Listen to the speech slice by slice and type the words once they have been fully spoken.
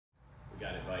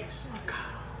that advice.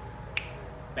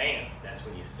 Bam! That's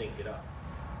when you sync it up.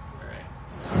 All right.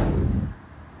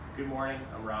 Good morning.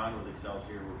 I'm Ron with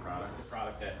Excelsior Wood Products. This is a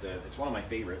product that it's one of my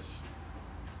favorites.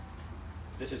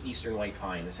 This is Eastern White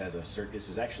Pine. This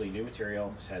is actually new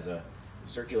material. This has a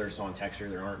circular sawn texture.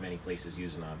 There aren't many places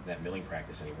using that milling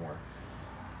practice anymore.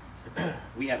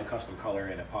 We have a custom color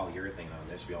and a polyurethane on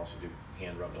this. We also do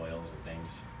hand rubbed oils and things.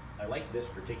 I like this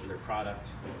particular product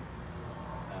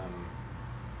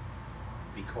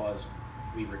because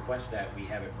we request that we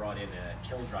have it brought in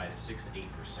kiln dried at 6 to 8%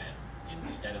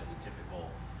 instead of the typical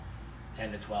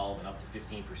 10 to 12 and up to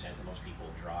 15% that most people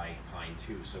dry pine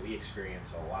to. So we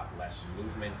experience a lot less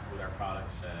movement with our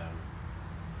products.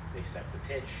 They set the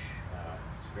pitch.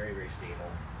 It's very, very stable.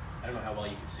 I don't know how well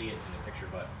you can see it in the picture,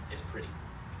 but it's pretty.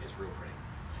 It's real pretty.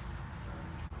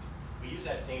 We use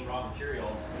that same raw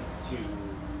material to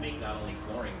make not only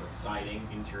flooring, but siding,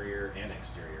 interior and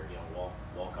exterior. You know,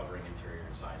 wall covering, interior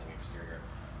and siding, exterior.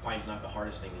 Pine's not the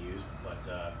hardest thing to use, but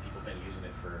people have been using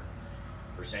it for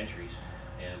centuries,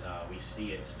 and we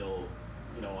see it still.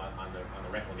 You know, on the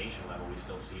reclamation level, we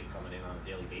still see it coming in on a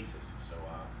daily basis. So,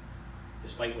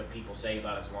 despite what people say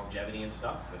about its longevity and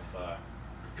stuff, if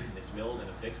it's milled and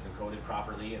affixed and coated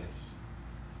properly, and it's,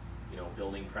 you know,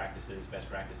 building practices, best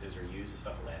practices are used, this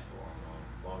stuff will last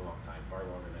a long time, far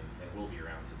longer than we'll be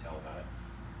around to tell about it.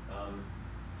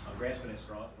 I'm grasping at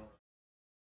straws.